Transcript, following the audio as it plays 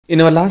In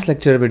our last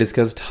lecture, we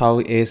discussed how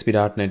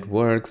ASP.NET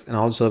works, and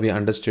also we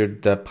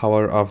understood the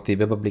power of the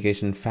web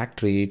application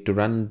factory to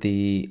run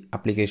the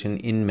application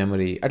in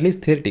memory, at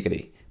least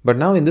theoretically. But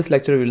now in this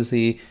lecture, we will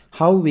see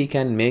how we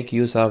can make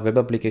use of web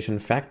application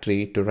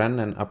factory to run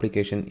an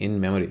application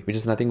in memory, which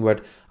is nothing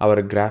but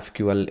our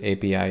GraphQL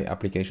API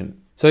application.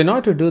 So in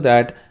order to do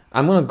that,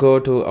 I'm going to go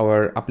to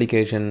our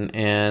application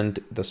and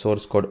the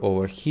source code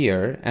over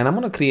here, and I'm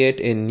going to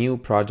create a new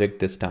project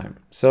this time.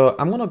 So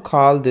I'm going to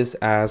call this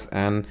as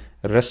an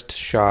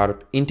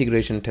Restsharp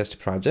integration test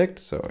project.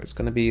 So it's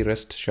going to be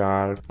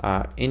Restsharp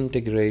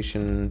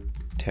integration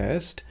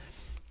test,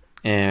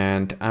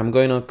 and I'm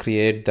going to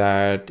create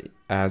that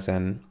as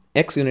an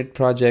XUnit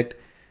project,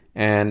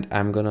 and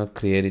I'm going to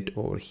create it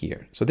over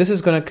here. So this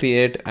is going to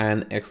create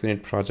an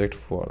XUnit project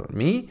for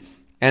me.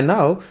 And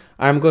now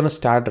I'm going to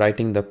start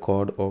writing the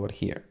code over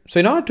here. So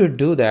in order to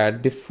do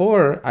that,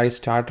 before I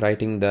start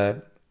writing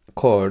the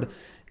code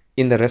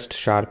in the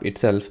Restsharp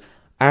itself,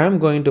 I am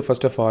going to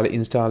first of all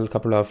install a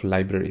couple of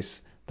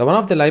libraries. The one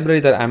of the library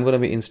that I'm going to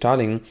be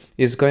installing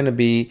is going to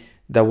be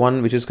the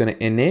one which is going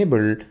to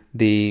enable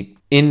the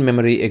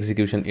in-memory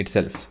execution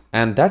itself.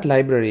 And that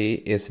library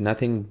is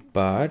nothing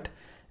but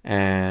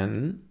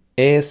an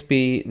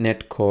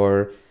ASP.NET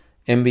Core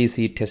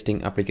MVC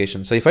testing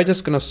application. So if I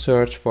just gonna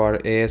search for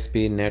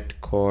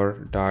ASP.NET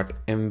Core.mvc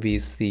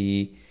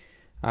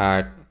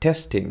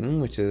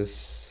testing, which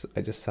is,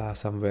 I just saw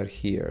somewhere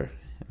here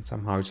and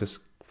somehow it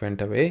just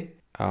went away.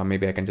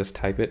 Maybe I can just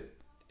type it,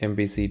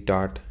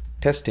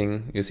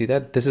 mvc.testing. You see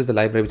that this is the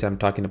library which I'm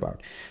talking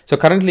about. So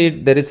currently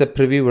there is a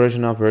preview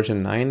version of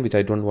version 9 which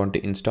I don't want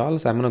to install,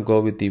 so I'm going to go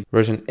with the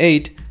version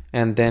 8,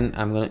 and then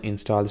I'm going to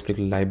install this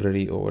particular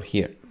library over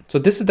here. So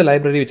this is the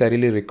library which I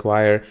really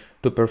require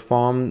to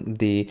perform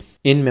the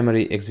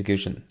in-memory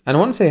execution. And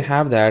once I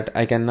have that,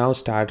 I can now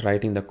start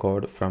writing the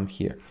code from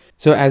here.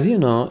 So as you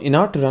know, in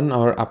order to run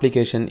our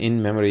application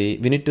in memory,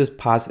 we need to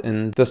pass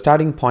in the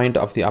starting point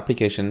of the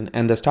application.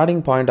 And the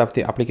starting point of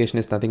the application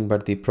is nothing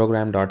but the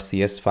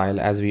program.cs file,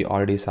 as we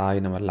already saw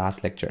in our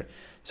last lecture.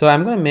 So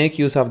I'm going to make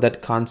use of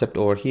that concept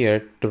over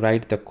here to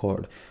write the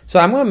code. So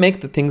I'm going to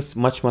make the things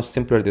much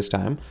simpler this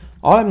time.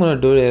 All I'm going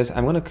to do is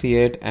I'm going to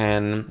create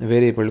an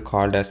variable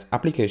called as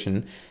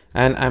application,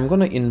 and I'm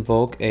going to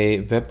invoke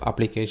a web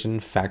application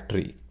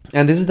factory.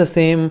 And this is the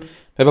same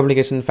web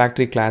application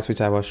factory class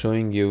which I was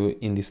showing you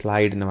in the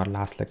slide in our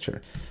last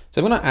lecture.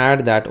 So I'm going to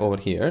add that over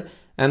here,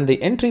 and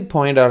the entry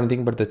point or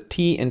anything but the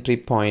T entry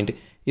point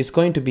is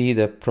going to be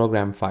the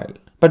program file.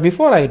 But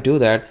before I do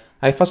that,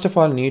 I first of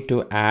all need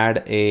to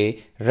add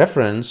a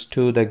reference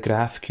to the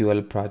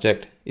GraphQL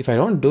project. If I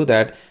don't do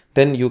that,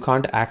 then you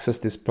can't access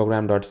this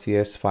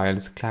program.cs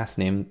file's class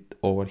name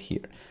over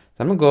here. So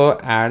I'm going to go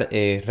add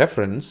a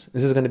reference.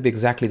 This is going to be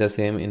exactly the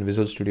same in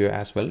Visual Studio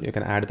as well. You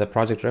can add the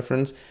project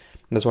reference.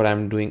 That's what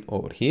I'm doing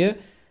over here.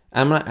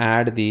 I'm going to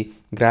add the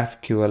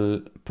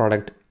GraphQL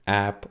product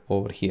app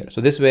over here. So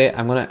this way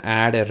I'm going to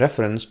add a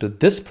reference to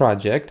this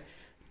project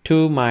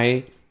to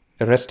my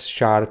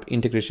Restsharp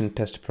integration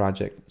test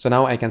project. So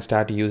now I can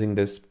start using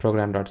this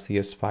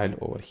program.cs file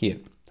over here.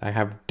 I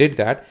have did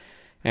that,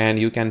 and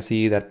you can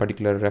see that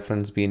particular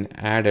reference being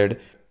added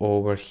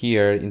over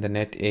here in the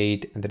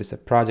net8, and there is a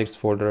projects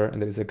folder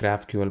and there is a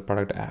GraphQL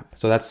product app.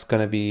 So that's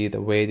going to be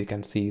the way you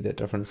can see the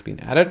reference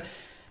being added.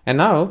 And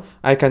now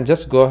I can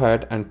just go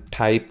ahead and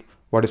type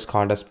what is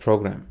called as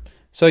program.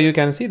 So you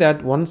can see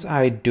that once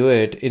I do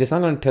it, it is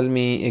not going to tell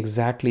me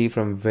exactly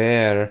from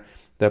where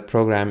the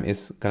program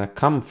is going to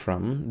come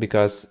from,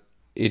 because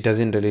it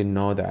doesn't really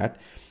know that.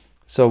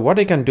 So what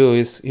I can do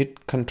is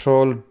hit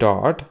control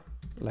dot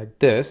like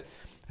this,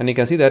 and you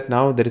can see that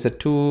now there is a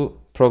two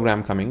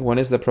program coming. One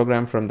is the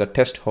program from the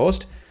test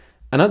host.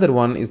 Another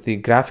one is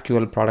the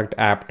GraphQL product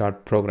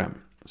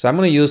app.program. So I'm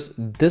going to use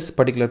this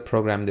particular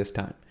program this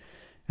time.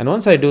 And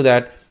once I do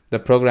that, the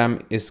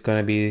program is going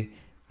to be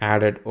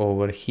added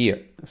over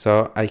here.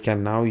 So I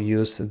can now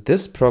use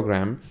this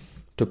program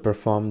to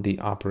perform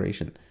the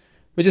operation,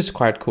 which is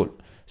quite cool.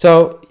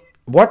 So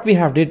what we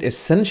have did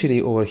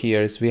essentially over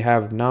here is we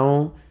have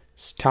now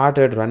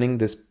started running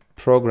this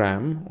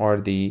program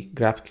or the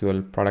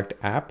GraphQL product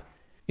app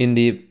in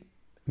the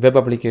web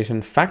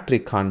application factory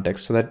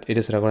context, so that it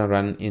is going to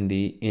run in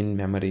the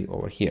in-memory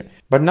over here.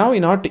 But now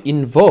in order to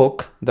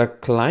invoke the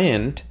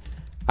client,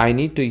 I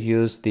need to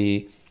use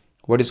the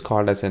what is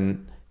called as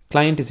an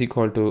client is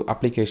equal to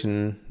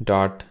application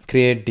dot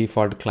create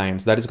default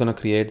clients. That is going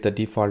to create the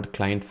default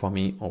client for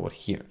me over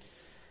here.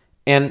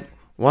 And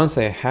once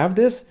I have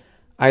this,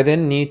 I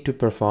then need to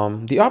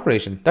perform the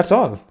operation. That's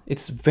all.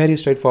 It's very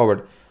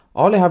straightforward.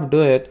 All I have to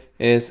do it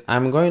is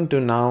I'm going to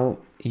now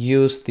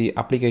use the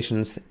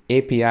application's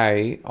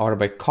API, or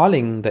by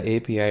calling the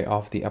API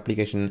of the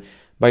application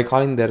by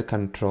calling their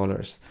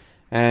controllers.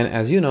 And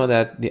as you know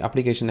that the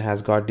application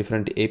has got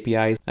different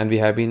APIs, and we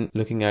have been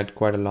looking at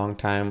quite a long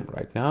time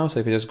right now. So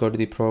if you just go to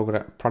the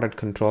product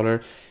controller,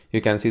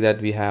 you can see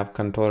that we have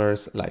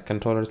controllers like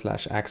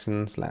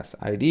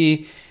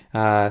controller/action/ID.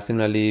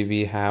 Similarly,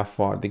 we have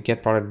for the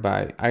get product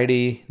by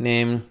ID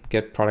name,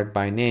 get product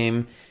by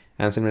name,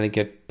 and similarly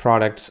get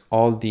products,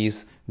 all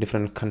these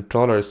different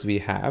controllers we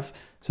have.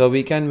 So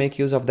we can make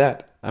use of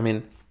that. I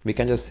mean, we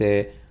can just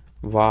say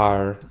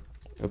var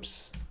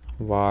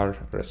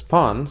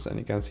response, and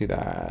you can see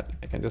that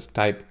I can just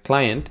type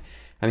client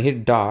and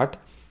hit dot,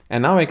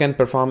 and now I can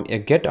perform a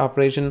get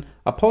operation,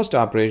 a post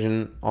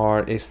operation, or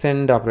a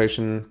send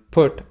operation,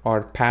 put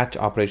or patch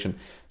operation.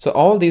 So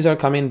all these are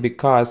coming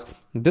because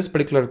this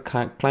particular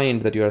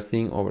client that you are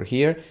seeing over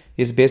here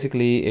is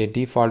basically a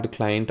default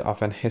client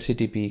of an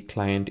HTTP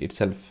client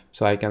itself.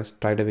 So I can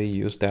straight away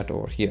use that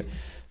over here.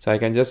 So I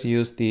can just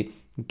use the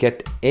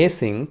get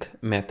async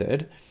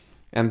method,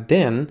 and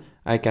then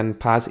I can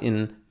pass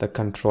in the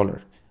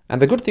controller.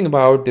 And the good thing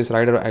about this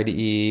Rider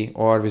IDE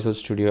or Visual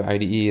Studio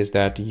IDE is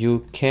that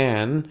you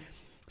can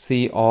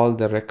see all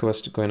the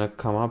requests going to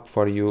come up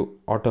for you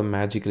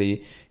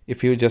automatically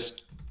if you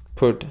just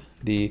put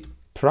the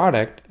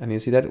product, and you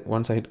see that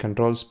once I hit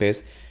control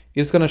space,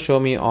 it's going to show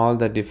me all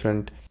the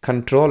different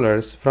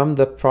controllers from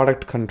the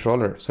product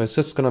controller. So it's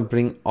just going to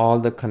bring all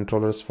the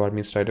controllers for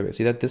me straight away.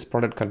 See that this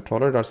product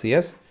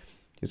controller.cs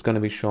is going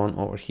to be shown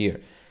over here.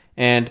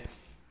 And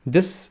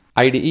this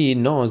IDE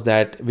knows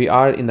that we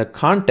are in the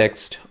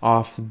context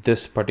of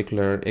this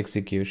particular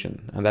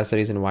execution, and that's the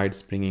reason why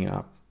it's bringing it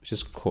up, which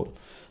is cool.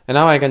 And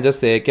now I can just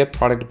say get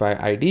product by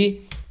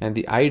ID, and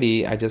the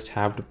ID I just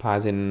have to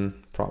pass in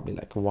probably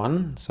like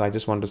 1. So I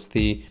just want to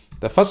see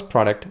the first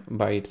product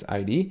by its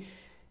ID,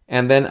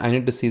 and then I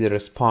need to see the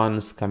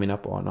response coming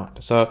up or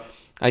not. So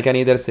I can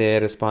either say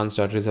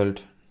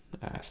response.result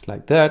as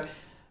like that.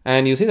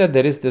 And you see that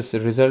there is this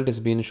result is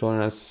being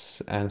shown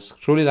as a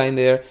scrolly line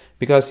there,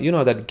 because you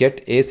know that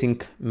get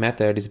async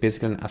method is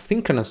basically an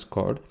asynchronous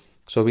code.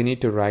 So we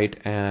need to write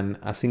an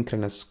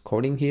asynchronous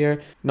coding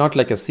here, not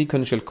like a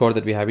sequential code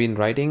that we have been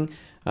writing.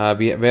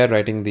 We were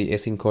writing the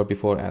async code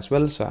before as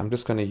well. So I'm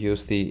just going to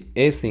use the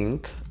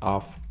async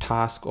of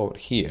task over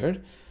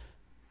here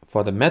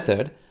for the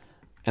method.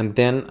 And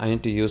then I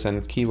need to use a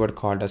keyword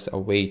called as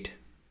await.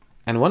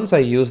 And once I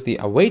use the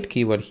await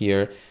keyword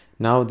here,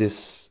 now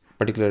this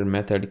particular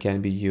method can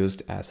be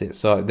used as is.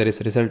 So there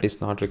is result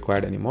is not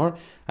required anymore.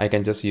 I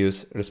can just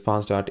use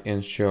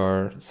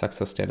response.ensure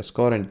success status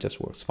score, and it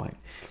just works fine.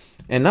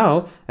 And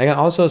now I can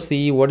also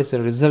see what is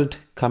the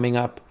result coming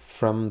up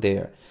from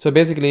there. So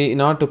basically,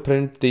 in order to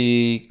print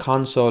the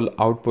console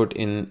output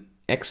in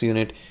X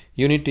unit,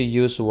 you need to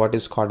use what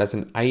is called as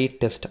an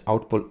iTest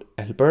output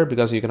helper,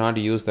 because you cannot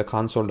use the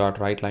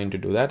console.writeLine to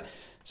do that.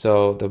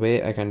 So the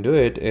way I can do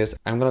it is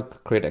I'm going to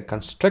create a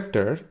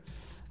constructor,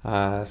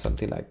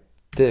 something like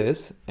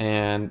this,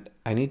 and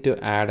I need to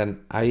add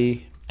an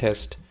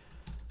iTest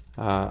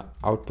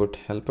output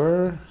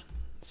helper,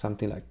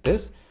 something like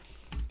this,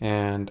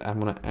 and I'm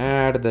going to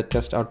add the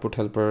test output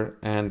helper,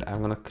 and I'm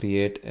going to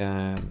create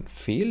a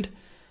field,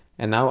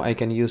 and now I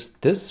can use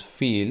this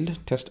field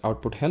test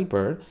output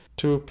helper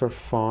to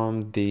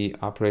perform the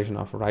operation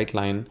of write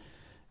line,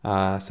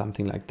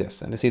 something like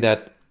this. And you see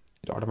that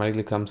it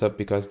automatically comes up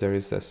because there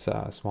is this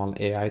small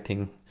AI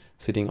thing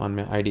sitting on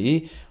my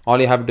IDE.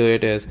 All you have to do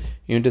it is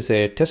you need to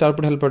say test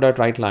output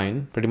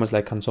helper.writeLine, pretty much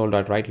like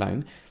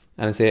console.writeLine,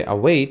 and say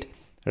await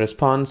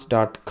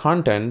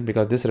response.content,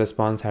 because this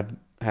response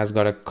has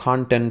got a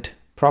content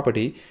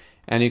property,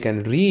 and you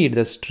can read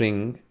the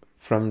string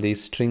from the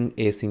string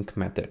async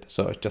method.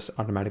 So it just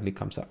automatically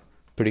comes up.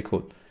 Pretty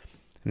cool.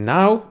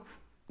 Now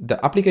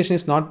the application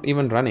is not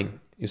even running.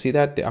 You see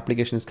that the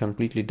application is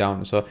completely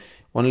down. So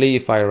only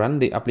if I run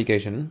the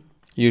application,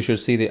 you should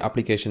see the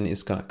application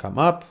is gonna come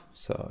up.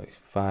 So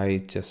if I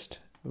just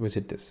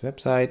visit this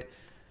website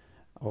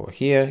over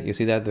here, you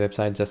see that the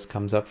website just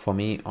comes up for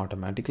me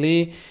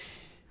automatically,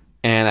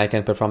 and I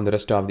can perform the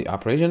rest of the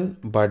operation.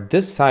 But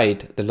this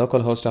site, the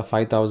local host of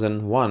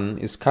 5001,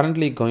 is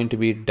currently going to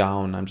be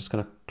down. I'm just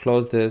gonna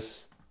close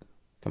this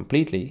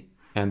completely,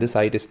 and this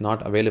site is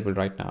not available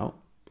right now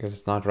because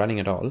it's not running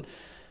at all.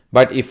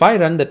 But if I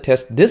run the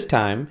test this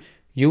time,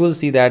 you will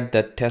see that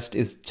the test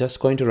is just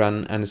going to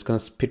run, and it's going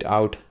to spit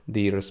out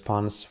the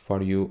response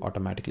for you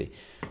automatically.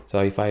 So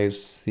if I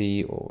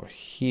see over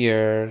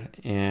here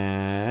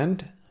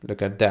and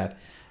look at that,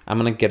 I'm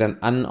going to get an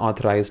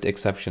unauthorized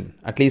exception.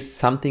 At least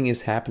something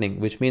is happening,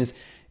 which means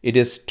it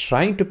is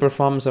trying to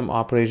perform some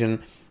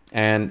operation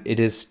and it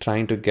is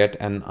trying to get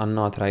an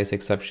unauthorized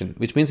exception,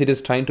 which means it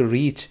is trying to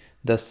reach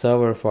the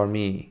server for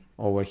me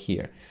over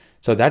here.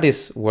 So that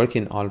is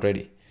working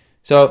already.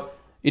 So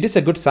it is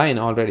a good sign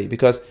already,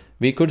 because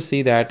we could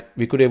see that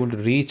we could able to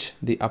reach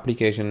the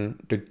application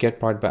to get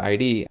product by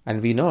ID,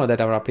 and we know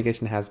that our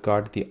application has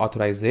got the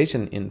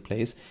authorization in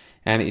place,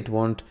 and it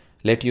won't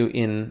let you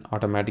in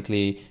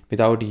automatically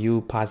without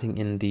you passing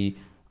in the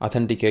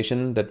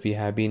authentication that we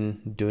have been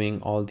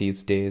doing all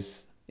these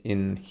days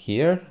in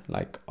here,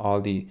 like all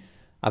the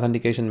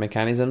authentication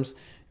mechanisms.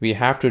 We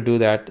have to do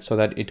that so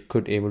that it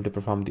could able to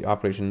perform the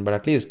operation, but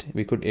at least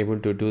we could able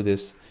to do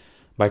this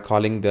by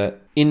calling the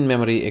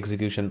in-memory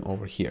execution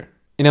over here.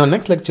 In our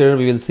next lecture,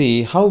 we will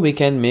see how we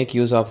can make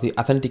use of the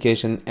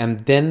authentication and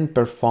then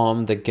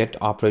perform the get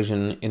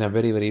operation in a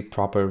very, very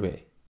proper way.